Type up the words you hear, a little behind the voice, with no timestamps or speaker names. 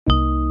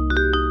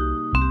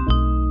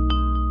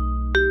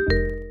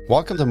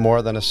Welcome to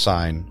More Than a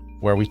Sign,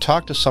 where we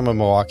talk to some of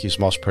Milwaukee's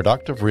most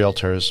productive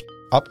realtors,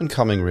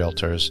 up-and-coming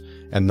realtors,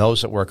 and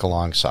those that work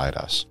alongside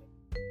us.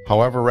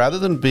 However, rather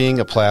than being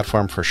a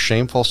platform for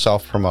shameful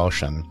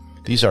self-promotion,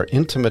 these are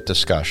intimate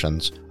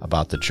discussions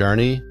about the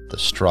journey, the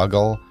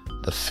struggle,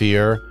 the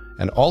fear,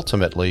 and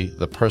ultimately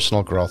the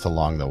personal growth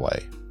along the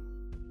way.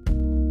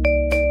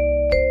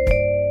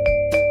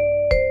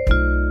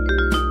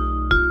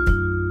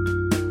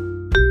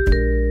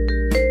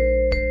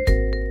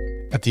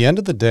 At the end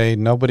of the day,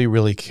 nobody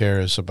really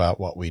cares about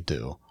what we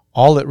do.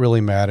 All that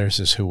really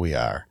matters is who we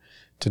are.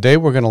 Today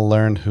we're going to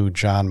learn who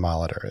John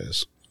Molitor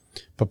is.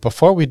 But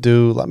before we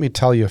do, let me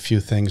tell you a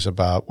few things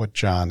about what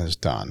John has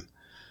done.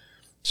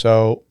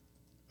 So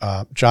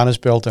John has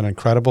built an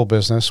incredible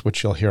business,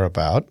 which you'll hear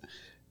about.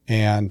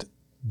 And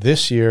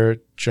this year,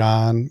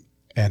 John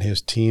and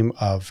his team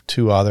of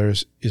two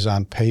others is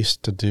on pace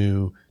to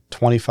do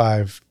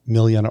 $25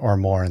 million or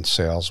more in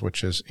sales,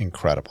 which is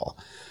incredible.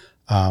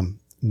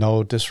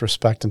 No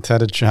disrespect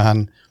intended,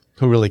 John.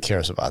 Who really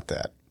cares about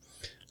that?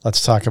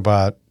 Let's talk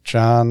about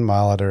John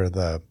Molitor,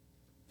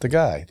 the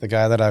guy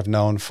that I've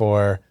known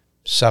for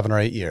 7 or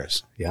 8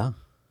 years. Yeah,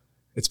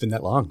 it's been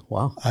that long.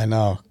 Wow. I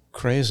know.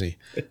 Crazy.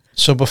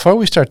 So before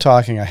we start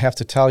talking, I have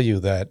to tell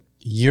you that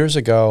years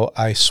ago,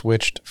 I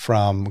switched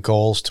from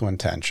goals to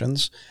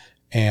intentions,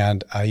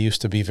 and I used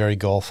to be very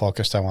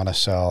goal-focused. I want to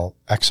sell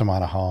X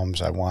amount of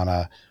homes. I want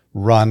to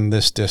run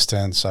this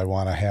distance. I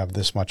want to have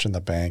this much in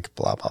the bank,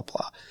 blah, blah,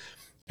 blah.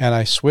 And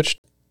I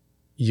switched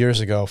years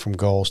ago from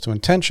goals to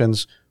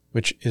intentions,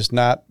 which is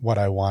not what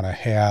I want to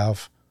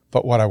have,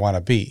 but what I want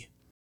to be.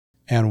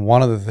 And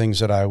one of the things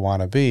that I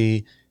want to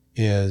be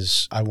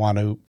is I want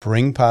to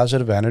bring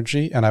positive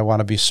energy, and I want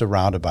to be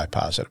surrounded by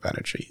positive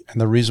energy.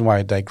 And the reason why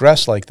I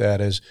digress like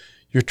that is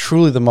you're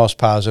truly the most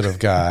positive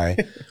guy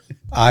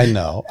I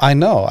know. I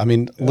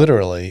mean,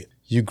 literally,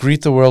 you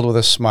greet the world with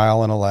a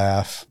smile and a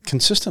laugh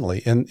consistently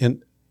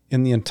in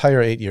the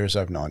entire 8 years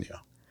I've known you.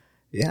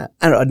 Yeah,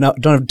 I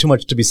don't have too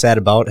much to be sad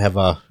about. Have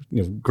a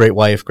great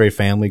wife, great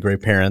family,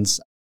 great parents.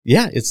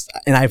 Yeah,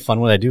 and I have fun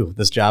when I do.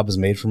 This job is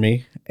made for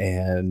me,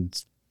 and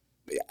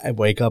I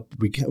wake up.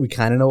 We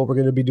kind of know what we're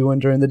going to be doing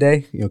during the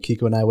day.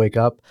 Kiko and I wake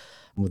up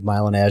with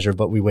Mile and Azure,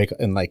 but we wake up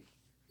and like,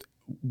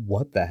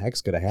 what the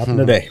heck's going to happen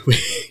today?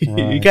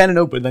 Right. You kind of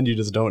know, but then you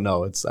just don't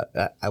know.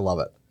 I love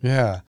it.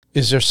 Yeah.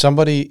 Is there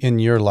somebody in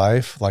your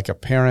life, like a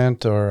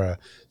parent or a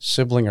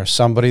sibling or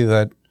somebody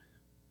that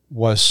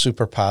was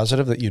super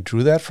positive that you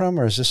drew that from,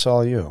 or is this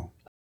all you?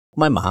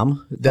 My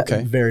mom,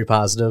 Okay. Very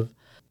positive.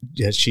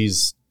 Yeah,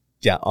 she's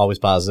always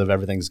positive.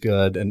 Everyth's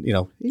good, and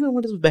even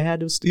when it was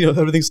bad, it was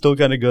everything's still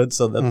kind of good.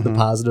 So the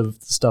positive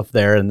stuff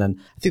there, and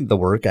then I think the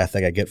work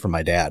ethic I get from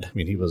my dad. I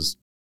mean, he was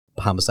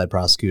a homicide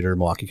prosecutor in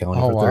Milwaukee County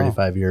for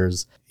 35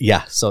 years.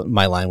 Yeah, so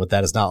my line with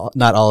that is not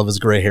all of his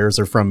gray hairs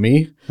are from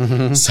me.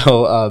 Mm-hmm.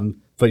 So.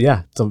 But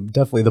yeah, so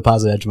definitely the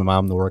positive edge of my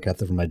mom, the work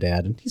ethic from my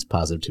dad, and he's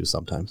positive too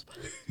sometimes.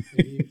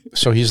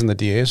 So he's in the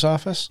DA's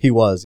office? He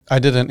was. I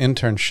did an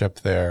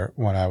internship there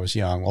when I was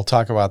young. We'll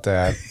talk about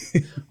that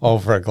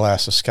over a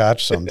glass of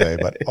scotch someday.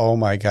 But oh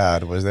my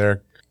God, was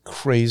there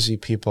crazy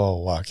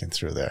people walking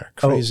through there?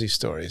 Crazy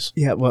stories.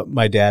 Yeah, well,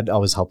 my dad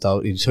always helped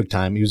out. He took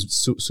time. He was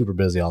super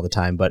busy all the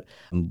time, but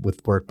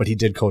with work. But he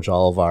did coach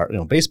all of our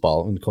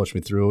baseball and coached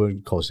me through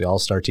and coached the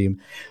all-star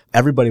team.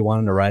 Everybody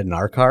wanted to ride in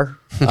our car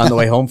on the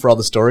way home for all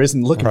the stories.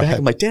 And looking back,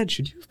 I'm like, Dad,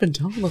 should you have been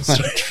telling those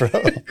stories? True.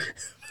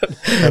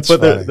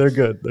 But they're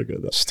good. They're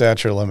good though.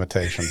 Stature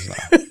limitations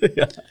now.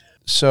 Yeah.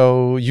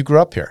 So you grew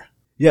up here?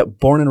 Yeah,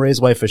 born and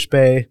raised Whitefish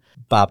Bay.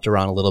 Bopped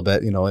around a little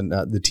bit, in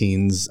the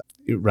teens,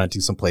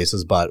 renting some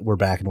places, but we're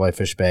back in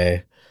Whitefish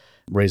Bay,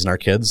 raising our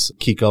kids.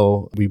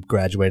 Kiko, we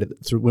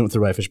went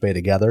through Whitefish Bay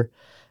together,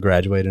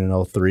 graduated in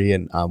 2003,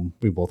 and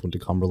we both went to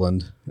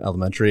Cumberland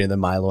Elementary, and then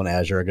Milo and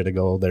Azure are going to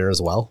go there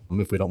as well.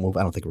 If we don't move,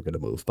 I don't think we're going to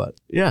move, but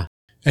yeah.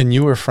 And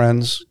you were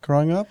friends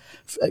growing up?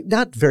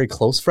 Not very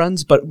close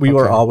friends, but we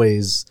were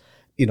always,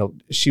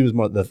 she was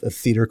more the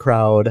theater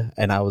crowd,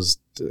 and I was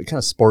kind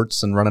of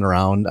sports and running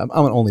around. I'm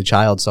an only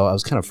child, so I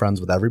was kind of friends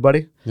with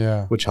everybody.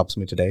 Yeah, which helps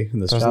me today in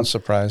this job. Doesn't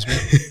surprise me.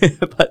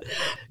 But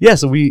yeah,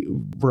 so we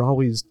were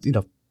always,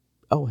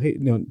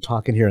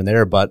 talking here and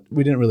there, but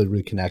we didn't really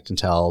reconnect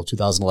until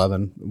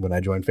 2011 when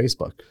I joined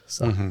Facebook.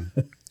 So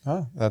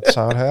Oh, that's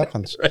how it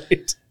happens.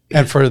 Right.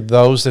 And for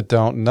those that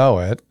don't know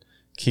it,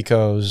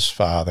 Kiko's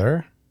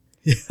father.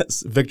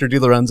 Yes, Victor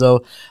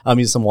DiLorenzo.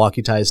 He's some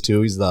Milwaukee ties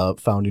too. He's the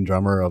founding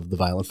drummer of the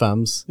Violent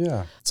Femmes.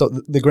 Yeah. So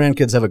the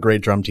grandkids have a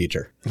great drum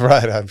teacher.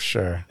 Right, I'm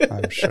sure.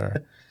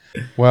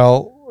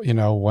 Well,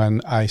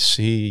 when I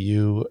see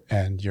you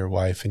and your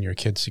wife and your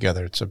kids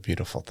together, it's a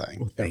beautiful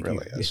thing. Well, thank it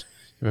really you. is.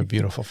 You have a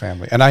beautiful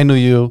family. And I knew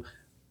you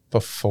not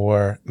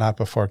before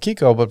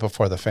Kiko, but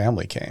before the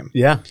family came.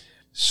 Yeah.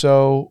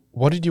 So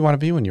what did you want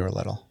to be when you were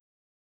little?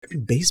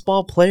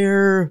 Baseball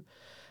player.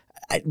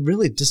 I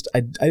really just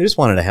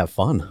wanted to have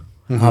fun.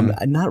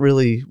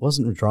 I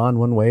wasn't drawn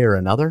one way or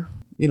another.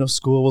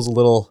 School was a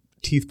little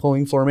teeth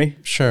pulling for me.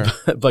 Sure.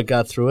 But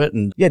got through it.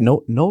 And yeah,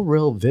 no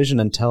real vision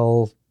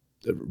until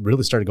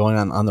really started going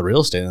on the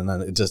real estate, and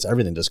then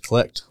everything just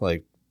clicked.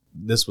 Like,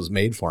 this was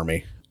made for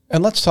me.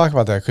 And let's talk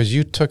about that, because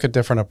you took a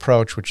different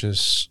approach, which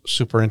is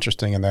super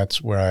interesting, and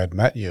that's where I had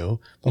met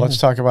you. But let's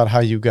talk about how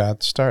you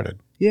got started.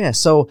 Yeah,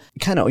 so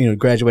kind of,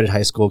 graduated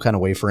high school, kind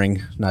of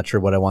wafering, not sure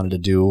what I wanted to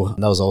do.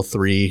 That was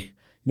 03,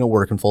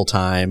 working full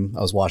time.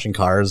 I was washing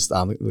cars.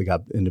 We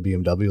got into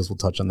BMWs. We'll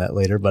touch on that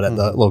later, but at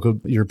the local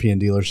European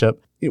dealership.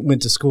 It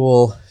went to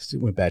school,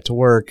 went back to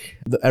work.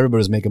 Everybody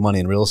was making money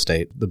in real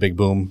estate. The big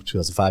boom,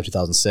 2005,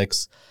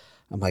 2006.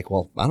 I'm like,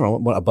 well, I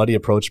don't know. A buddy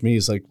approached me.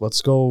 He's like,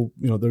 let's go.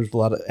 There's a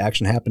lot of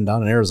action happening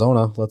down in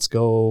Arizona. Let's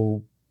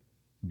go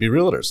be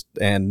realtors.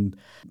 And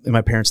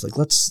my parents like,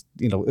 let's,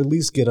 at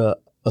least get a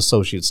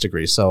associate's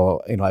degree.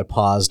 So, I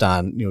paused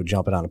on,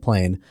 jumping on a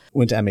plane,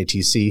 went to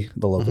MATC,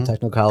 the local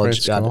technical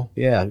college. Great school.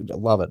 Yeah, I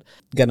love it.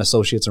 Got an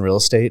associate's in real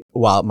estate.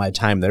 While my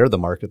time there, the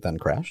market then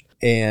crashed,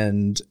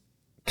 and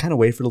kind of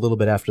wavered a little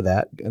bit after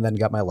that, and then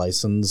got my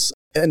license.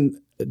 And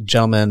a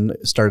gentleman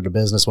started a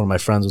business. One of my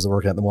friends was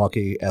working at the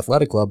Milwaukee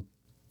Athletic Club.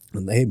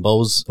 And hey,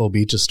 Bo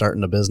Beach is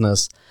starting a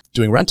business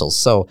doing rentals.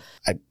 So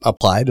I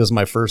applied. It was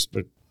my first,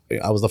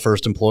 I was the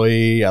first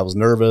employee. I was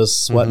nervous,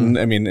 sweating.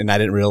 I mean, and I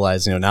didn't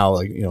realize, now,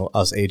 like,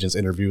 us agents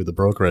interview the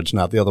brokerage,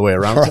 not the other way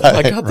around. Right,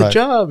 I got the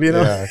job,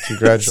 Yeah,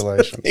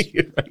 congratulations.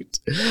 Right.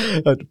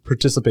 A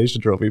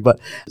participation trophy. But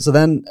so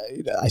then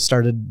I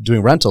started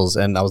doing rentals,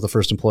 and I was the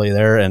first employee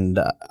there. And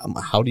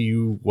what do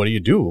you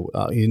do?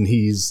 And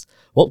he's,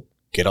 well,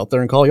 get out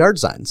there and call yard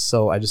signs.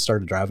 So I just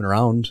started driving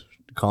around,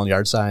 calling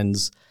yard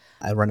signs.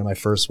 I rented my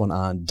first one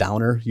on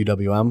Downer,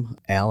 UWM.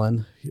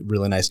 Alan,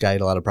 really nice guy,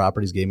 had a lot of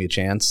properties, gave me a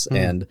chance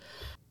and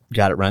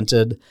got it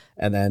rented.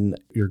 And then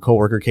your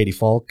coworker, Katie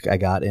Falk, I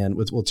got in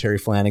with Terry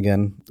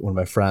Flanagan, one of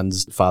my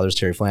friends' father's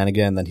Terry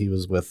Flanagan. Then he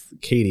was with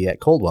Katie at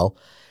Coldwell.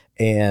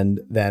 And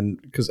then,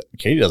 because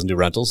Katie doesn't do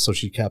rentals, so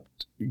she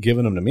kept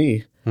giving them to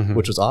me,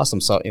 which was awesome.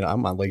 So,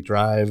 I'm on Lake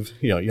Drive,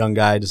 young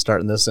guy just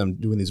starting this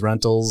and doing these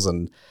rentals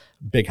and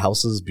big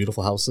houses,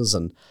 beautiful houses,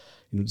 and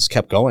just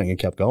kept going.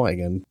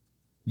 And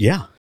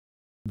yeah.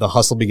 The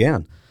hustle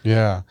began.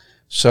 Yeah.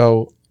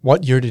 So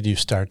what year did you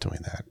start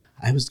doing that?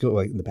 I was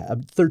going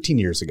 13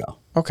 years ago.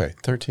 Okay,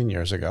 13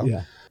 years ago.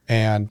 Yeah.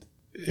 And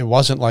it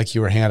wasn't like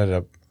you were handed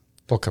a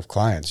book of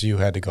clients. You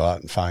had to go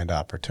out and find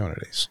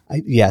opportunities.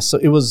 So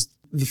it was,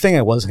 the thing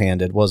I was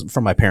handed was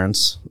from my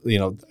parents,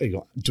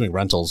 doing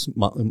rentals.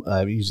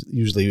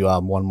 Usually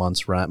 1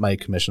 month's rent. My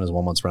commission is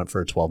 1 month's rent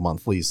for a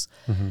 12-month lease.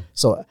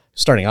 So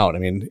starting out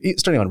in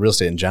real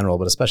estate in general,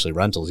 but especially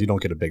rentals, you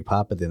don't get a big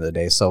pop at the end of the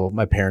day. So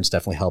my parents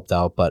definitely helped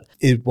out, but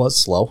it was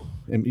slow.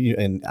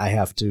 And I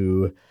have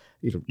to,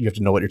 you have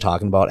to know what you're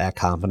talking about, act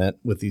confident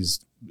with these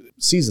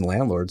seasoned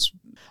landlords.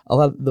 A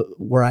lot of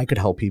where I could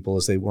help people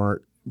is they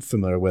weren't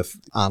familiar with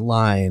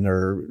online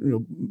or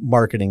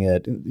marketing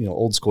it.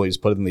 Old school, you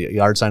just put it in the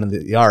yard sign in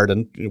the yard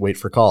and wait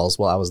for calls.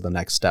 Well, I was the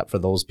next step for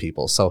those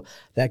people. So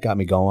that got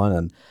me going,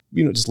 and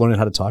just learning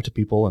how to talk to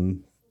people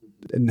and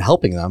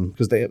helping them,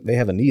 because they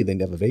have a need, they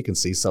have a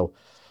vacancy. So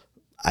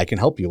I can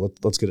help you.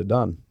 Let's get it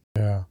done.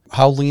 Yeah.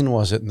 How lean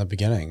was it in the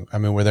beginning? I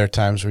mean, were there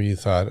times where you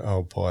thought,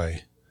 oh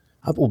boy?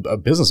 A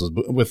business was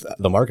with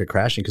the market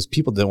crashing because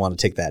people didn't want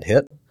to take that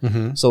hit.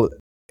 So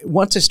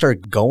once I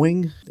started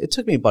going, it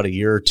took me about a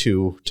year or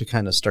two to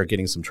kind of start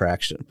getting some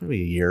traction,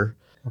 probably a year.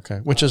 Okay,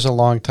 which is a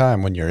long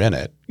time when you're in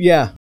it.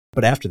 Yeah,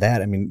 but after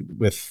that,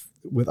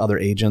 with other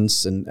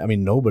agents, and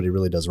nobody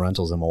really does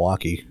rentals in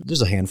Milwaukee.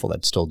 There's a handful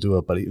that still do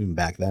it, but even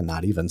back then,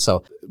 not even.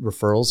 So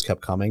referrals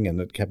kept coming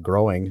and it kept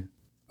growing.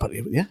 But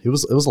it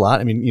was a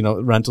lot.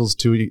 Rentals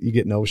too, you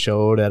get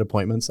no-showed at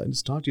appointments. I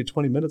just talked to you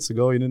 20 minutes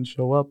ago, you didn't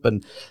show up.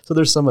 And so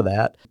there's some of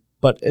that,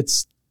 but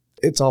it's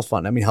all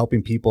fun.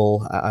 Helping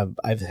people.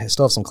 I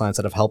still have some clients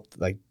that I've helped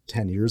like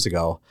 10 years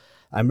ago.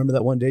 I remember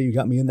that one day you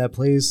got me in that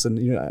place, and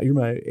you're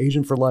my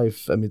agent for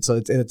life.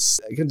 So it's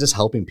just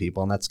helping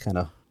people, and that's kind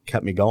of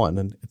kept me going.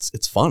 And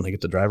it's fun. I get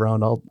to drive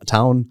around all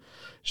town,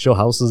 show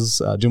houses,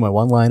 do my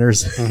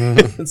one-liners.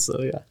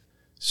 So yeah.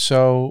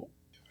 So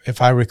if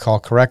I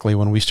recall correctly,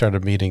 when we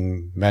started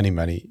meeting many,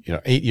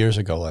 8 years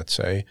ago, let's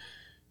say,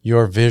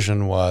 your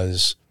vision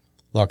was,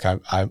 look,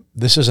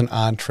 this is an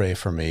entree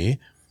for me.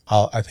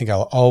 I think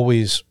I'll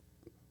always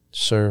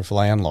serve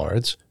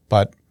landlords,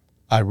 but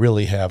I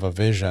really have a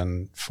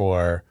vision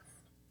for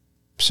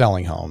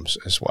selling homes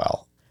as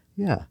well.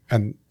 Yeah.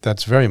 And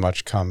that's very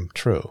much come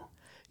true.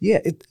 Yeah.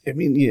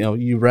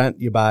 You rent,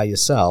 you buy, you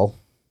sell,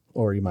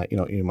 or you might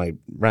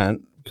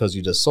rent because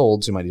you just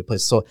sold, so you might need a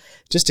place. So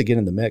just to get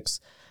in the mix,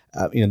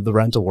 the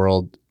rental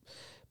world,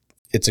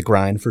 it's a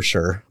grind for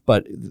sure,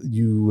 but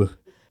you're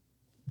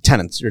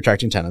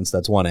attracting tenants.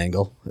 That's one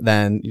angle.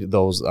 Then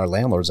those are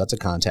landlords. That's a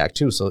contact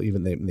too. So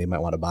even they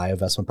might want to buy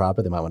investment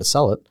property. They might want to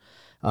sell it.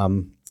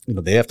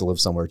 They have to live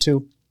somewhere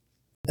too.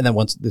 And then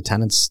once the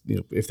tenants,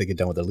 if they get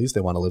done with their lease,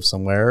 they want to live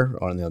somewhere,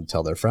 or they'll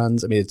tell their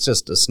friends. It's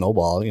just a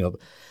snowball.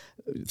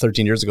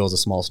 13 years ago was a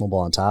small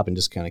snowball on top, and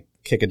just kind of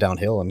kick it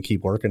downhill and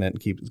keep working it,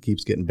 and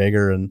keeps getting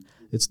bigger. And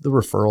it's the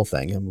referral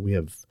thing. We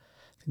have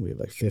think we have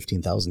like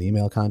 15,000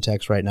 email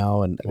contacts right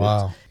now. And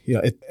Wow.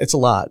 it's a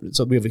lot.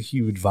 So we have a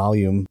huge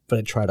volume, but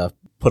I try to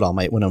put all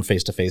when I'm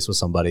face to face with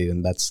somebody,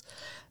 and that's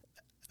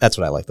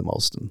what I like the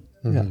most. And,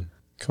 yeah.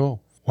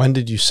 Cool. When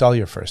did you sell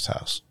your first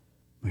house?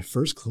 My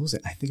first closing,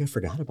 I think I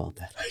forgot about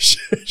that. I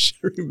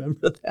should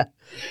remember that.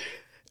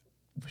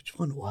 Which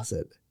one was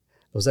it?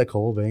 Was that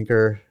Coldwell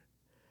Banker?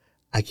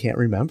 I can't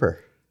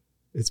remember.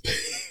 It's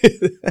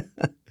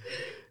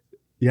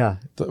yeah.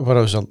 What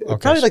was okay.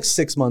 Probably like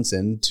 6 months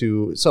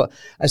into. So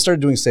I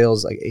started doing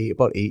sales like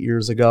about 8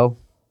 years ago.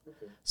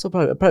 So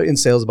probably in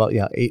sales about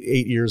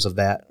 8 years of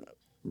that,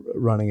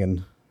 running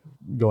and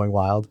going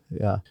wild.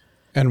 Yeah.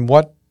 And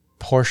what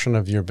portion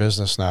of your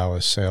business now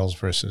is sales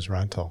versus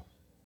rental?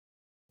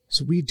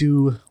 So we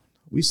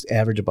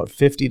average about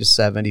 50 to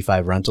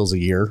 75 rentals a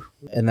year.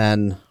 And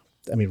then,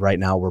 I mean, right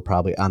now we're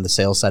probably on the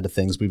sales side of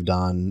things. We've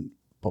done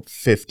about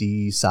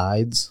 50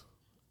 sides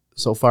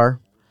so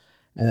far.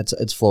 And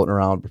it's floating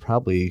around, but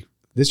probably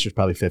this year's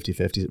probably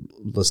 50-50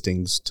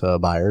 listings to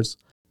buyers.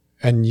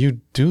 And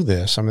you do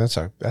this, I mean,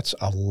 that's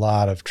a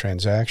lot of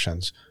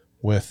transactions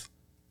with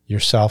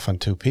yourself and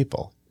two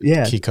people.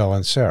 Yeah. Kiko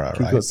and Sarah,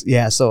 right?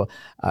 Yeah. So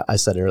I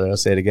said it earlier, I'll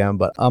say it again,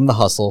 but I'm the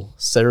hustle,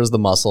 Sarah's the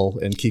muscle,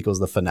 and Kiko's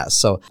the finesse.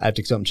 So I have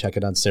to come check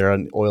it on Sarah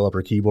and oil up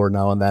her keyboard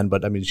now and then.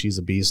 But I mean, she's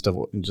a beast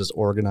of just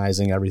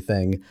organizing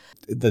everything,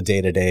 the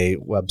day-to-day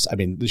webs. I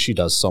mean, she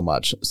does so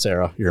much.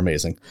 Sarah, you're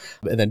amazing.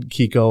 And then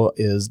Kiko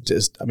is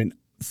just, I mean,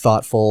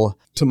 thoughtful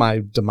to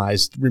my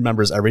demise,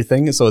 remembers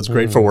everything. So it's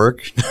great for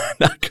work,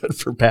 not good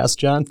for past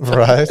John.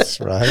 Right.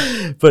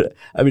 But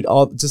I mean,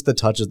 all just the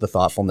touches, the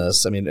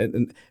thoughtfulness. I mean,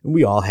 and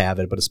we all have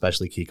it, but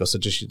especially Kiko. So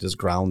she just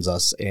grounds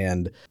us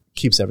and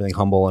keeps everything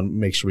humble and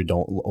makes sure we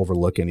don't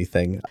overlook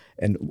anything.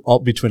 And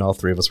between all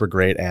three of us, we're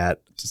great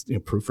at just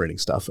proofreading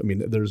stuff. I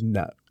mean, there's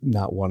not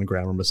one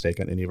grammar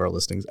mistake on any of our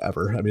listings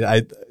ever. I mean,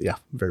 I'm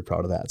very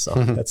proud of that. So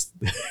that's.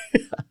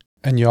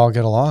 And you all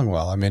get along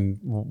well. I mean,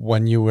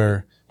 when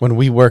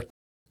we worked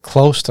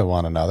close to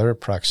one another,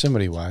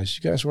 proximity-wise,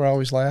 you guys were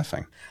always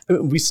laughing.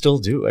 We still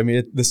do. I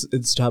mean,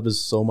 this job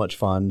is so much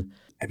fun.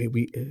 I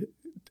mean,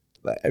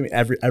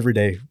 every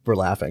day we're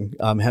laughing,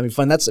 having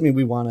fun.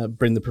 We want to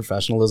bring the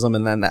professionalism,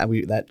 and then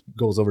that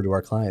goes over to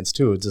our clients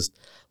too. Just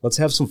let's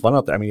have some fun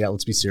out there. I mean,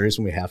 let's be serious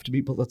when we have to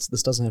be, but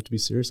this doesn't have to be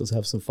serious. Let's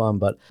have some fun.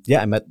 But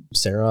yeah, I met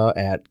Sarah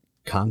at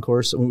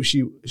Concourse.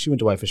 She went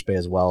to Whitefish Bay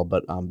as well,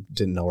 but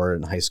didn't know her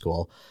in high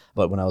school.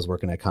 But when I was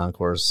working at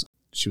Concourse,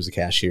 she was a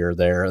cashier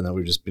there, and then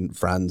we've just been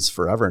friends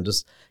forever. And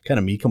just kind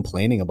of me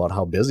complaining about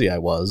how busy I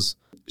was,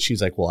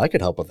 she's like, well, I could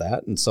help with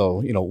that. And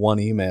so, one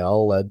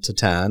email led to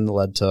 10,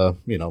 led to,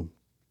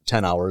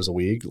 10 hours a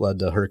week, led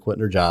to her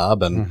quitting her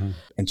job. And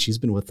and she's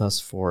been with us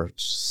for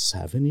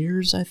 7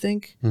 years, I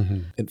think.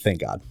 And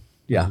thank God.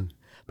 Yeah.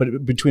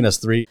 But between us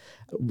three,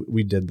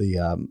 we did the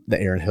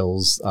Erin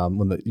Hills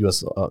when the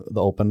U.S.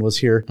 The Open was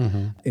here,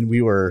 and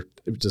we were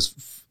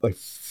just like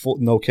full,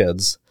 no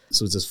kids.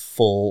 So it was just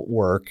full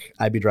work.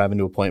 I'd be driving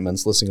to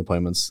appointments, listing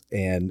appointments,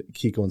 and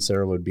Kiko and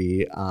Sarah would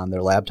be on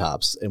their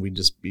laptops, and we'd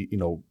just be,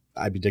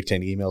 I'd be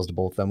dictating emails to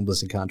both of them,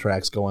 listing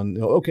contracts,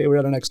 going, okay, we're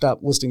at our next stop,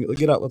 listing,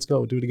 get out, let's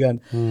go, do it again.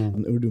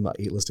 And we were doing about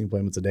 8 listing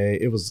appointments a day.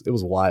 It was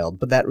wild,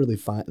 but that really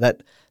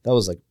that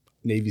was like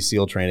Navy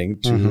SEAL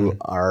training to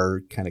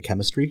our kind of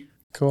chemistry.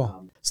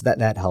 Cool. So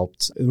that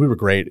helped. We were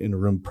great in a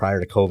room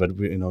prior to COVID.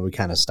 We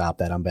kind of stopped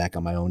that. I'm back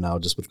on my own now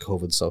just with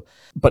COVID. So,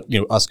 but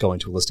us going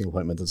to a listing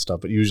appointment and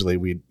stuff. But usually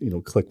we'd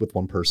click with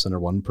one person, or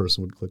one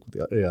person would click with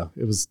the other. Yeah,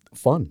 it was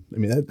fun. I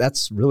mean,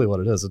 that's really what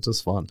it is. It's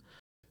just fun.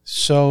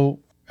 So,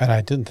 and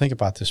I didn't think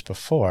about this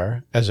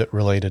before as it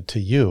related to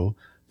you,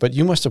 but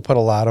you must have put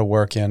a lot of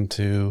work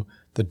into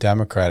the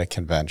Democratic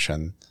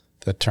convention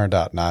that turned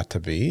out not to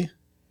be.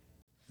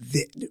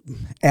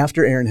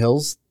 After Erin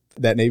Hills,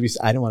 that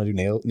I don't want to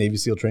do Navy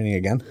SEAL training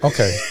again.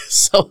 Okay.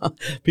 So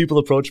people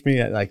approached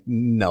me like,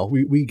 no,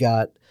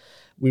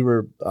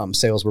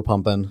 sales were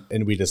pumping,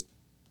 and we just.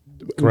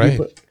 Great.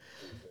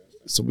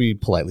 So we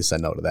politely said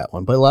no to that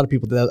one. But a lot of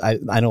people did.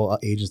 I know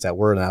agents that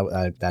were,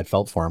 and I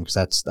felt for them,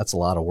 because that's a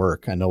lot of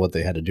work. I know what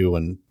they had to do,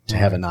 and to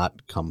have it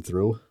not come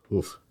through,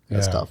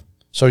 that's tough.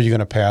 So are you going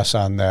to pass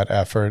on that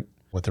effort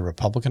with the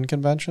Republican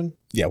convention?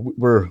 Yeah,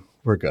 we're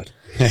good.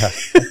 Yeah.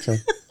 Okay.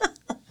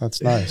 That's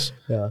nice.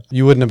 Yeah.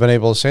 You wouldn't have been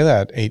able to say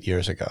that 8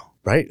 years ago.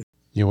 Right.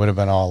 You would have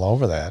been all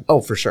over that.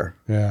 Oh, for sure.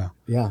 Yeah.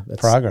 Yeah.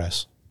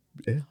 Progress.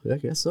 Yeah, I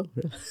guess so.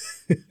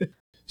 Yeah.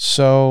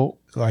 So,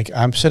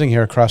 I'm sitting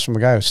here across from a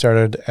guy who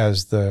started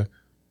as the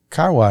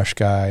car wash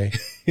guy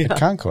at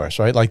Concourse,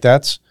 right?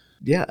 That's...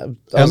 Yeah.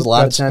 I was a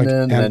lot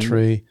attendant.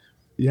 Entry.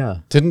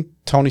 Yeah. Didn't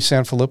Tony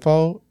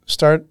Sanfilippo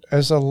start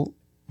as a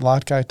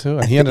lot guy too?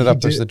 And he ended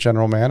up as the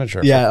general manager.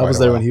 Yeah, I was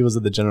there when he was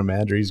the general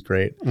manager. He's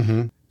great.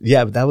 Mm-hmm.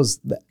 Yeah, but that was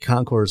the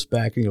Concourse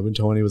backing when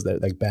Tony was there,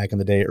 back in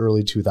the day,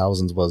 early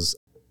 2000s, was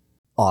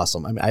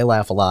awesome. I mean, I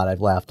laugh a lot.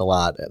 I've laughed a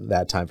lot at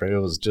that time frame. It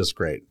was just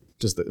great.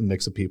 Just the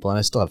mix of people. And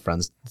I still have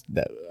friends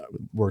that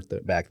worked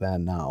there back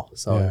then now.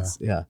 So,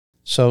 yeah.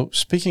 So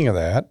speaking of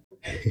that,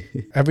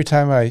 Every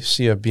time I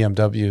see a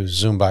BMW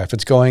zoom by, if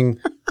it's going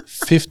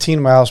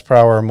 15 miles per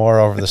hour or more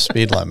over the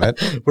speed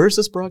limit. Where's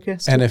this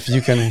broadcast? And if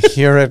you can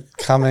hear it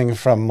coming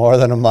from more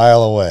than a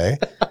mile away,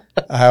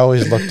 I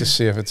always look to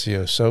see if it's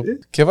you. So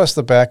give us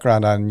the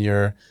background on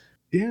your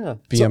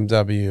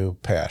BMW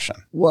passion.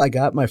 Well, I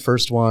got my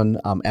first one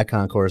at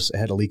Concourse. It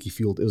had a leaky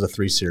fuel. It was a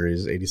 3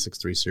 Series, 86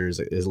 3 Series.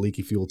 It was a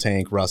leaky fuel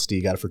tank,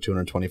 rusty. Got it for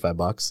 $225.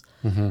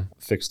 Mm-hmm.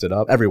 Fixed it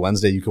up. Every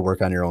Wednesday, you could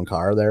work on your own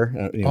car there.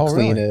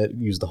 Clean really? it,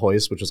 use the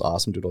hoist, which was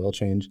awesome, do an oil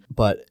change.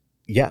 But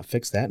yeah,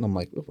 fixed that. And I'm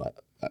like, what?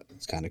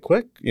 It's kind of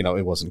quick.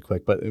 It wasn't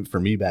quick. But for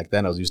me back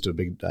then, I was used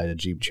to I had a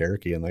Jeep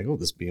Cherokee. And like,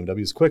 this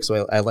BMW is quick.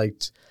 So I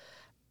like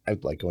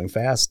going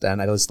fast.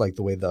 And I just like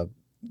the way the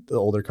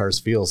older cars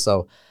feel.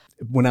 So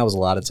when I was a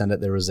lot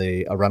attendant, there was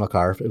a rental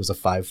car. It was a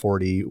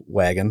 540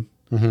 wagon,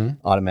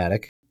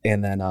 automatic.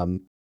 And then,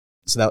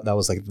 so that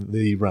was like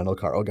the rental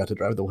car. I got to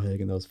drive the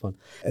wagon. That was fun.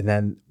 And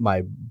then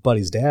my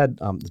buddy's dad,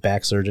 the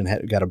back surgeon,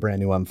 got a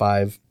brand new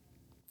M5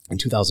 in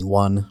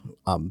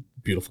 2001.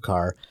 Beautiful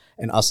car.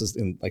 And us as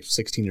in like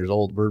 16 years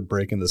old, we're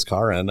breaking this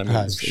car in. I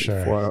mean,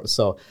 sure. 4 hours.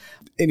 So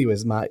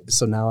anyways,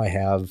 so now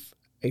I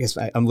guess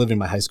I'm living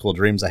my high school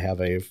dreams. I have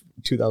a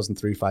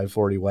 2003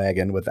 540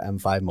 wagon with the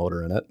M5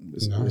 motor in it.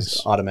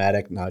 It's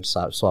automatic. Now I just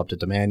swapped it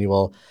to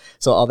manual.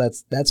 So all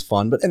that's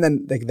fun. But and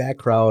then like that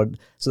crowd.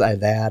 So I have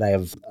that. I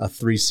have a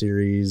 3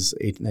 Series,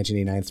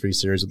 1989 3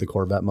 Series with the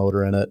Corvette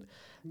motor in it.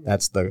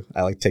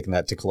 I like taking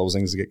that to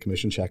closings to get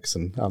commission checks,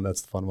 and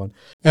that's the fun one.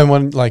 And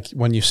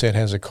when you say it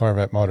has a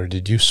Corvette motor,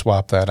 did you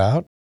swap that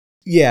out?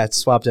 Yeah,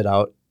 swapped it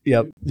out.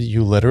 Yep.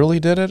 You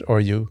literally did it, or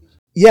you?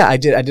 Yeah, I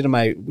did.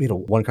 We had a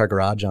 1-car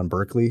garage on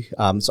Berkeley.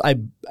 So I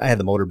had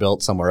the motor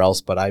built somewhere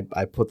else, but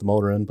I put the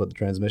motor in, put the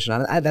transmission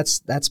on it.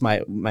 That's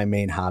my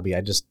main hobby.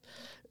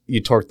 You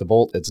torque the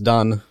bolt, it's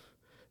done.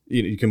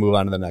 You can move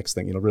on to the next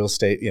thing. Real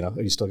estate,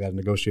 you still got to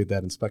negotiate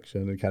that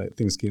inspection and kind of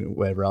things,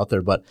 whatever out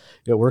there. But,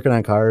 working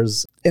on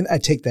cars, and I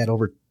take that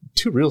over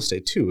to real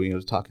estate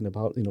too, talking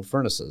about,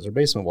 furnaces or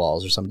basement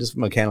walls or something, just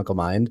mechanical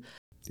mind.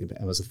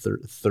 I was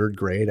third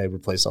grade. I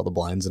replaced all the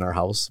blinds in our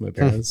house, my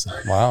parents.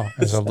 Wow,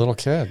 as a little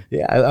kid.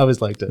 Yeah, I always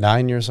liked it.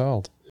 9 years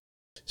old.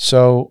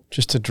 So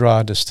just to draw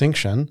a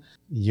distinction,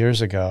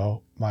 years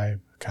ago,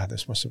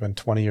 this must have been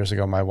 20 years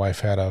ago, my wife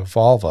had a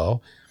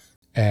Volvo,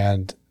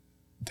 and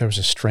there was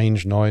a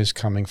strange noise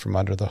coming from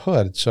under the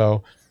hood.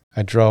 So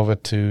I drove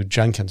it to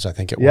Jenkins, I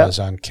think it was,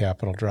 on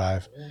Capitol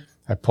Drive.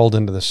 I pulled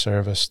into the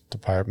service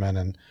department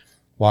and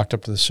walked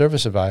up to the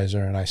service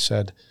advisor, and I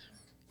said,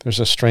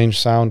 "There's a strange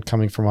sound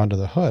coming from under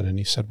the hood." And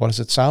he said, "What does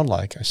it sound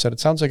like?" I said, "It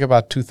sounds like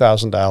about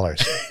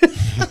 $2,000.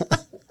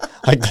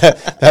 Like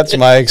that's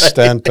my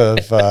extent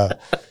of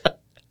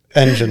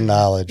engine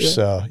knowledge.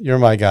 So you're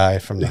my guy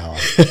from now on.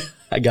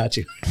 I got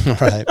you.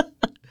 Right.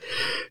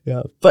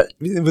 Yeah. But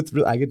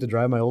I get to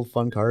drive my old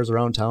fun cars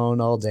around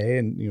town all day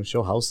and,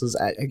 show houses.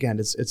 I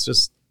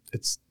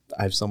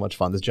have so much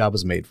fun. This job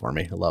was made for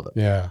me. I love it.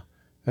 Yeah.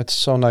 It's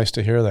so nice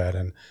to hear that.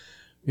 And,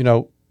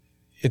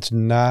 it's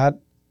not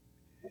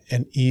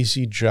an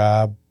easy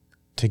job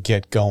to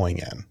get going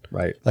in.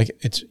 Right. Like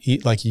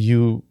like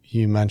you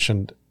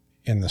mentioned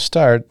in the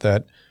start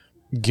that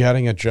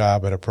getting a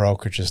job at a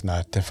brokerage is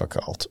not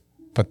difficult,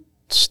 but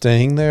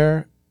staying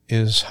there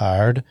is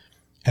hard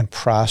and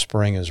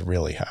prospering is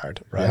really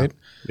hard, right?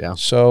 Yeah.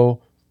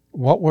 So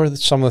what were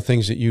some of the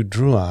things that you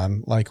drew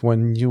on, like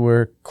when you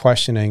were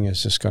questioning,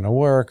 is this going to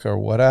work or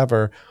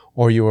whatever,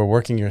 or you were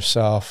working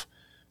yourself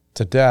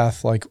to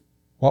death, like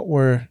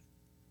what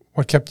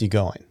kept you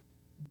going?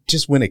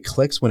 Just when it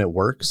clicks, when it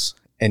works,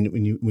 and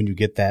when you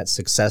get that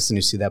success and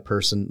you see that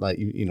person, like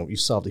you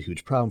solved a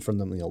huge problem from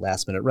them,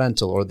 last minute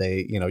rental, or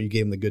they, you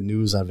gave them the good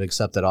news of an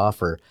accepted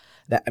offer.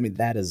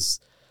 That's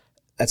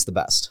the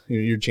best.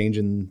 You're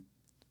changing.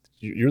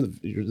 You're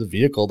the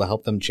vehicle to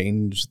help them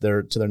change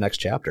to their next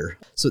chapter.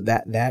 So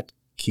that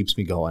keeps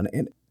me going,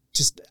 and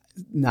just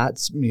not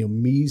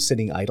me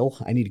sitting idle.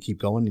 I need to keep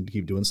going, need to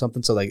keep doing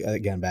something. So like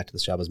again, back to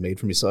this job was made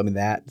for me. So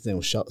that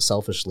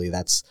selfishly,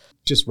 that's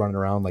just running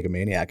around like a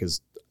maniac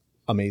is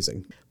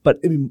amazing. But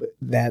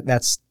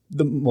that's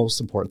the most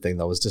important thing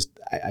though, is just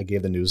I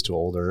gave the news to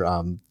older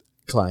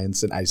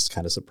clients, and I just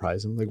kind of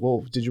surprised them. Like,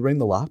 "Well, did you ring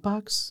the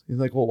lockbox?" He's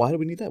like, "Well, why do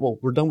we need that?" "Well,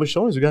 we're done with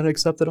showings. We got an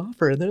accepted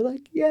offer." And they're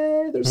like,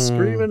 "Yay!" They're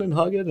screaming and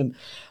hugging. And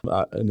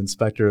an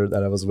inspector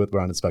that I was with, we're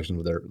on inspection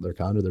with their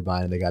condo they're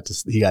buying. He got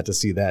to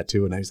see that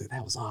too, and I was like,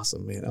 "That was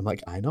awesome, man." I'm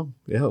like, "I know,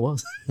 yeah, it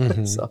was."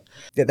 So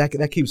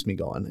that keeps me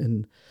going.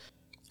 And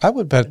I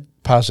would bet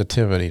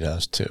positivity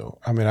does too.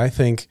 I mean, I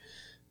think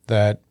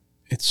that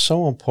it's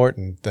so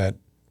important that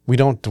we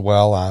don't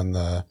dwell on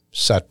the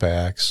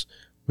setbacks.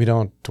 We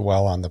don't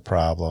dwell on the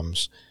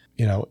problems.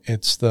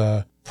 It's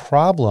the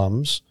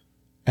problems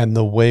and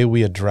the way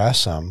we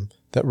address them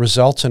that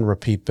results in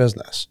repeat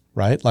business,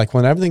 right? Like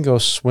when everything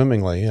goes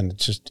swimmingly and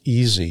it's just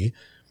easy,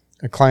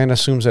 a client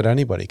assumes that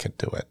anybody could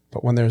do it.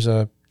 But when there's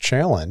a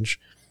challenge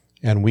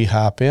and we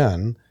hop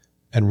in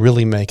and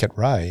really make it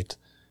right,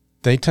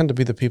 they tend to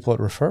be the people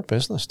that refer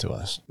business to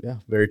us. Yeah,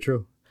 very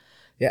true.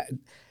 Yeah.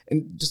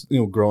 and just,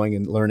 growing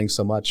and learning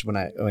so much. When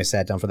I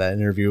sat down for that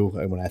interview,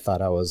 when I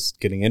thought I was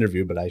getting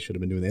interviewed, but I should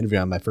have been doing the interview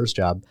on my first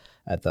job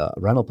at the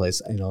rental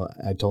place,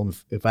 I told him,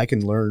 if I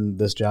can learn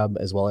this job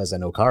as well as I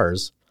know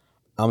cars,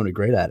 I'm going to be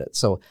great at it.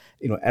 So,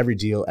 every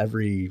deal,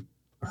 every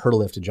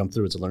hurdle I have to jump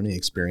through, it's a learning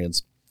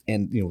experience.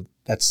 And,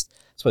 that's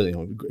why,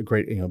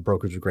 great,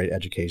 brokers with great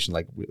education,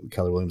 like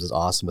Keller Williams is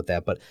awesome with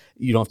that, but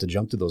you don't have to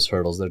jump through those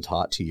hurdles. They're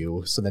taught to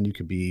you. So then you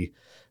could be,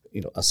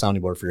 a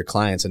sounding board for your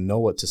clients and know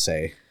what to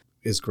say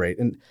is great.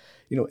 And,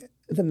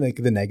 then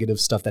the negative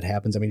stuff that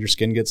happens, your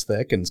skin gets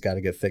thick and it's got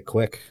to get thick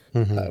quick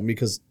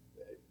because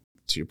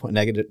to your point,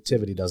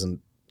 negativity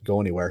doesn't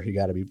go anywhere. You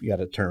got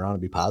to turn around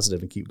and be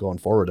positive and keep going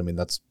forward.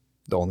 That's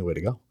the only way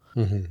to go.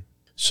 Mm-hmm.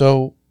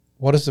 So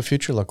what does the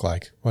future look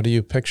like? What do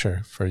you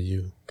picture for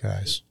you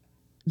guys?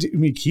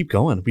 We keep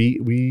going.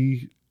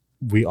 We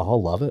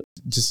all love it.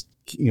 Just,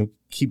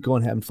 keep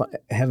going,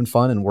 having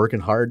fun and working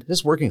hard,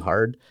 working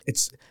hard.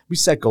 We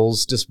set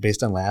goals just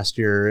based on last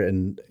year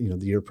and,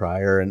 the year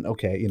prior. And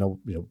okay,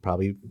 we'll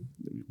probably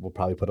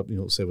put up,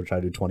 say we'll try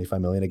to do 25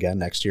 million again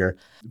next year.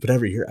 But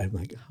every year I'm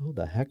like, how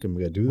the heck am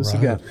I going to do this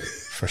again?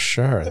 For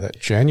sure. That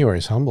January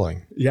is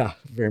humbling. Yeah,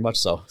 very much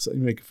so. So you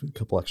make a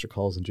couple extra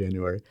calls in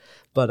January,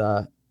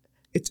 but,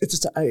 it's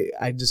just,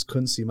 I just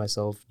couldn't see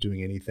myself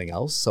doing anything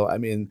else. So,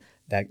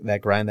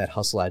 that grind, that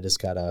hustle, I just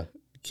gotta,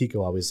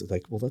 Kiko always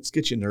like, well, let's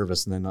get you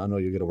nervous, and then I know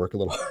you're gonna work a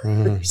little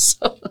harder.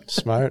 So.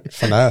 Smart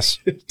finesse.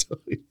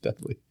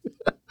 Definitely.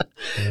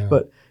 Yeah.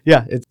 But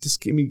yeah, it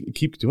just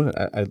keep doing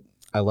it.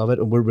 I love it,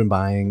 and we've been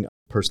buying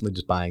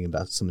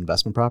some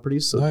investment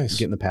properties, so nice.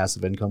 Getting the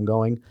passive income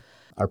going.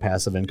 Our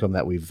passive income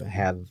that we've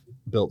had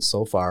built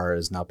so far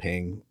is now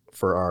paying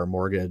for our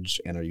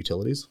mortgage and our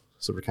utilities,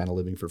 so we're kind of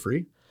living for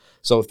free.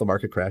 So if the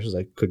market crashes,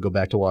 I could go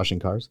back to washing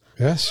cars.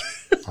 Yes,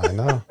 I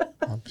know.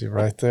 I'll be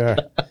right there.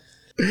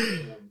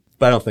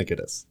 But I don't think it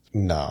is.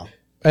 No.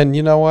 And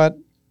you know what?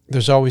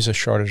 There's always a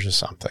shortage of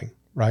something,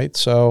 right?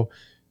 So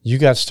you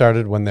got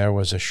started when there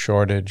was a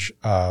shortage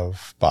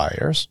of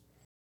buyers.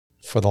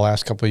 For the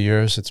last couple of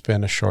years, it's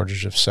been a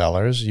shortage of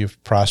sellers.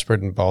 You've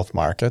prospered in both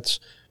markets.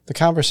 The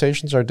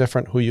conversations are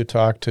different, who you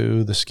talk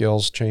to, the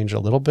skills change a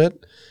little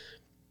bit,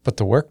 but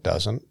the work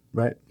doesn't.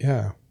 Right.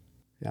 Yeah.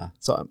 Yeah.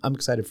 So I'm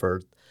excited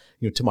for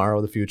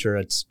tomorrow, the future.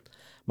 It's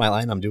my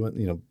line. I'm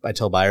doing, I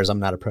tell buyers I'm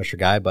not a pressure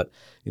guy, but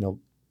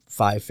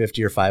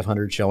 550 or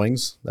 500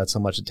 showings, that's how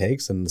much it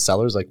takes. And the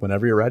seller's like,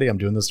 whenever you're ready, I'm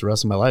doing this the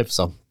rest of my life.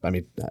 So,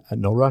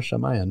 no rush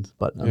on my end,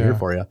 but I'm here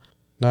for you.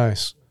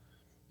 Nice.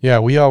 Yeah.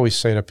 We always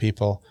say to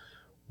people,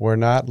 we're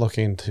not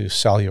looking to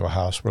sell you a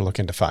house. We're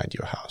looking to find you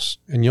a house.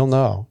 And you'll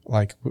know,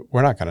 like,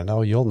 we're not going to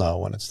know. You'll know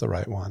when it's the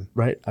right one.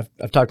 Right.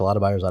 I've talked a lot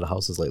of buyers out of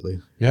houses lately.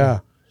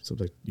 Yeah. So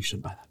like, you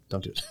shouldn't buy that.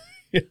 Don't do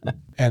it.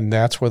 And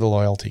that's where the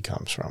loyalty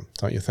comes from,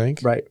 don't you think?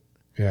 Right.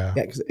 Yeah.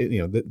 Yeah, because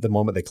the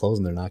moment they close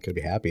and they're not going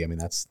to be happy.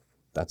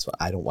 That's what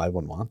I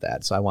wouldn't want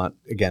that. So I want,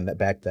 again,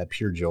 that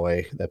pure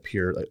joy, that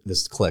pure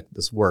this click,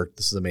 this work,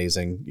 this is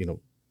amazing.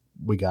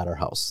 We got our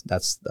house.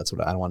 That's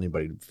what I don't want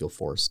anybody to feel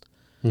forced.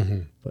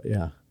 Mm-hmm. But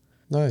yeah.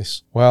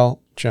 Nice.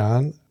 Well,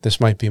 John, this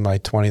might be my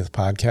 20th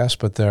podcast,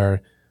 but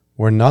there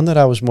were none that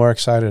I was more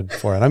excited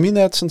for, and I mean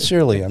that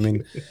sincerely.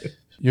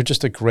 You're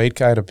just a great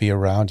guy to be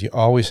around. You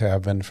always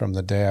have been from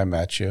the day I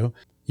met you.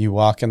 You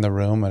walk in the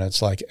room and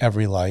it's like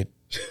every light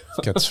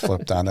gets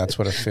flipped on. That's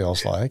what it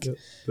feels like.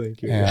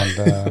 Thank you.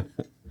 And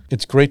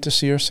it's great to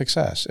see your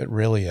success. It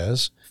really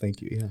is.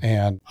 Thank you. Yeah.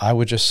 And I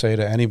would just say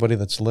to anybody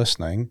that's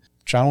listening,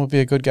 John would be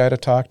a good guy to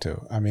talk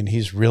to.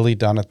 He's really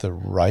done it the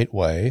right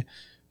way.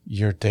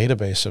 Your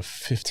database of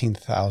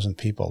 15,000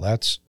 people,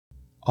 that's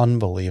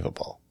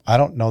unbelievable. I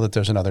don't know that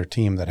there's another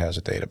team that has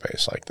a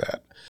database like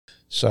that.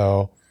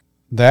 So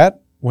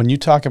that, when you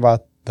talk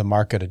about the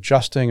market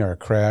adjusting or a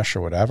crash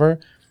or whatever,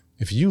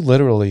 if you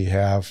literally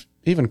have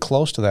even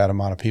close to that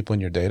amount of people in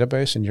your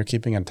database and you're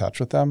keeping in touch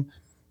with them,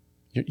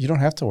 you don't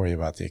have to worry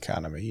about the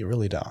economy. You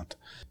really don't.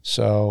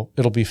 So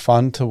it'll be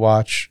fun to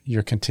watch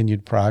your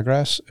continued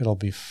progress. It'll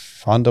be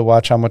fun to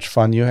watch how much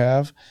fun you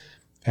have.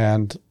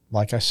 And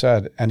like I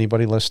said,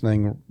 anybody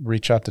listening,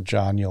 reach out to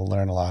John. You'll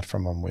learn a lot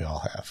from him. We all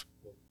have.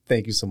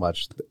 Thank you so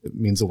much. It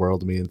means the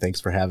world to me, and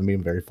thanks for having me.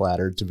 I'm very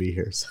flattered to be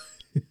here.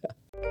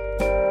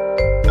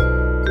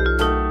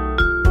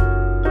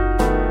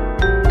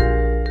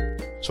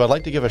 So I'd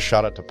like to give a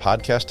shout out to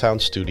Podcast Town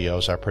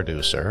Studios, our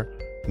producer.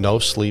 No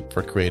Sleep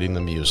for creating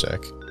the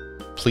music.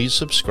 Please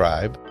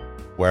subscribe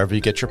wherever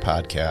you get your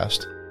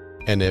podcast.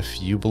 And if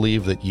you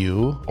believe that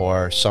you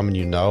or someone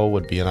you know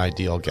would be an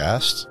ideal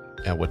guest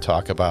and would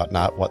talk about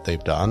not what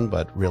they've done,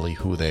 but really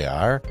who they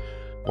are,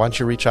 why don't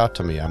you reach out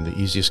to me? I'm the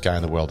easiest guy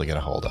in the world to get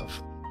a hold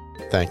of.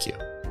 Thank you.